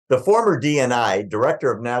The former DNI,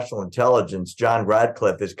 Director of National Intelligence, John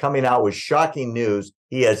Ratcliffe, is coming out with shocking news.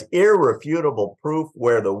 He has irrefutable proof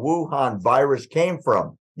where the Wuhan virus came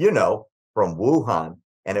from. You know, from Wuhan,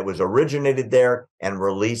 and it was originated there and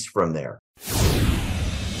released from there.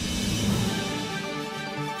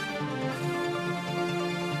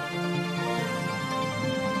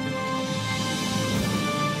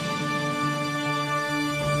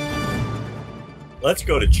 Let's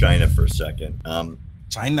go to China for a second.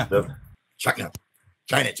 China.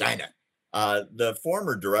 The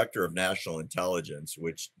former director of national intelligence,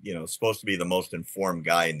 which, you know, is supposed to be the most informed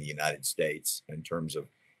guy in the United States in terms of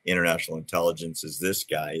international intelligence, is this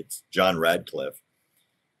guy. It's John Ratcliffe.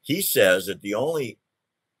 He says that the only,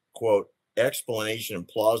 quote, explanation and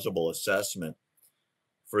plausible assessment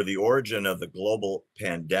for the origin of the global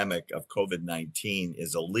pandemic of COVID-19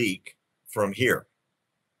 is a leak from here,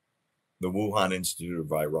 the Wuhan Institute of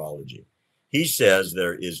Virology. He says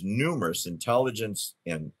there is numerous intelligence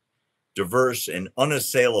and diverse and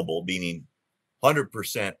unassailable, meaning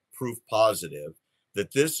 100% proof positive,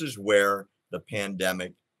 that this is where the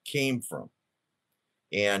pandemic came from.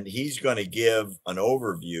 And he's going to give an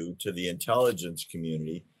overview to the intelligence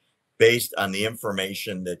community based on the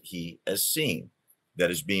information that he has seen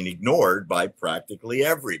that is being ignored by practically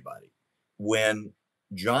everybody. When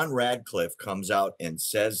John Ratcliffe comes out and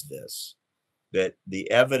says this, that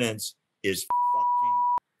the evidence is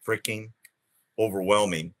freaking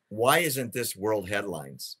overwhelming, why isn't this world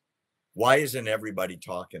headlines? Why isn't everybody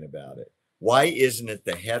talking about it? Why isn't it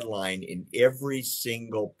the headline in every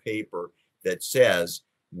single paper that says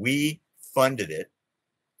we funded it,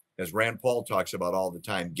 as Rand Paul talks about all the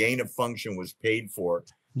time? Gain of function was paid for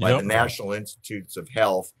by the National Institutes of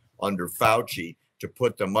Health under Fauci to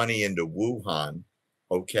put the money into Wuhan,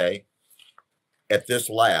 okay, at this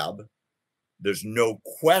lab. There's no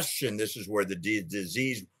question this is where the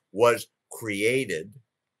disease was created.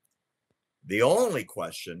 The only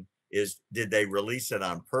question is, did they release it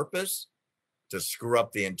on purpose to screw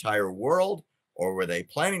up the entire world, or were they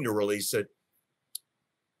planning to release it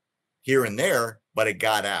here and there, but it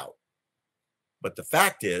got out? But the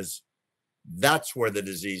fact is, that's where the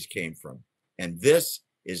disease came from. And this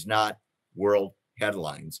is not world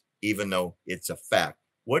headlines, even though it's a fact.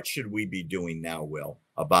 What should we be doing now, Will,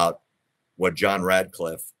 about what John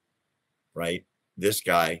Ratcliffe, right, this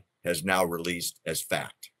guy has now released as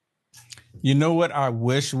fact? You know what I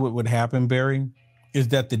wish would happen, Barry, is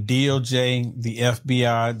that the DOJ, the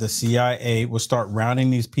FBI, the CIA would start rounding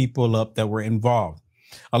these people up that were involved.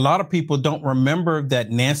 A lot of people don't remember that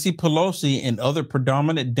Nancy Pelosi and other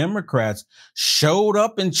predominant Democrats showed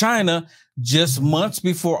up in China just months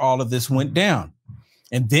before all of this went down.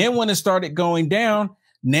 And then when it started going down,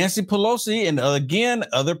 Nancy Pelosi and again,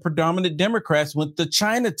 other predominant Democrats went to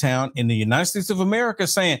Chinatown in the United States of America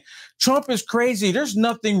saying, Trump is crazy. There's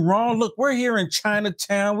nothing wrong. Look, we're here in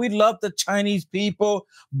Chinatown. We love the Chinese people,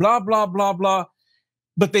 blah, blah, blah, blah.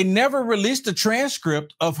 But they never released a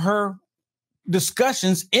transcript of her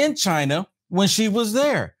discussions in China when she was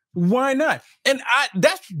there. Why not? And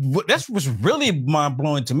that's what's really mind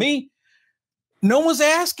blowing to me. No one's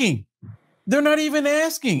asking. They're not even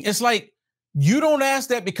asking. It's like, you don't ask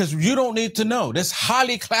that because you don't need to know. That's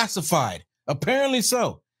highly classified. Apparently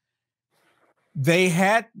so. They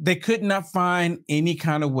could not find any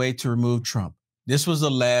kind of way to remove Trump. This was a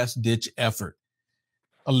last ditch effort.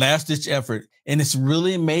 And it's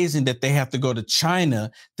really amazing that they have to go to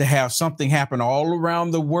China to have something happen all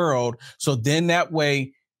around the world. So then that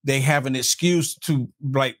way they have an excuse to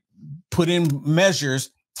like put in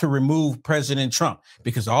measures to remove President Trump,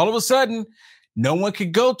 because all of a sudden no one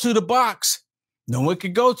could go to the box. No one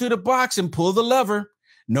could go to the box and pull the lever.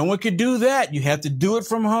 No one could do that. You have to do it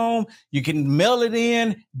from home. You can mail it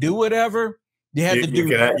in, do whatever. You have to do.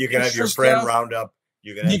 You can have your friend round up.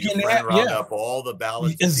 You can have your friend round up all the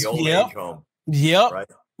ballots at the old age home. Yep. Right?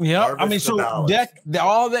 Yep. I mean, so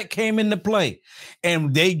all that came into play,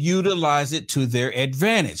 and they utilize it to their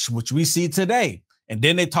advantage, which we see today. And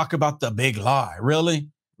then they talk about the big lie. Really?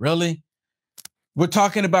 Really? We're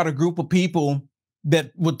talking about a group of people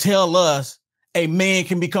that would tell us a man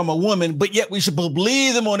can become a woman, but yet we should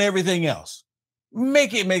believe them on everything else.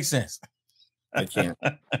 Make it make sense. I can't.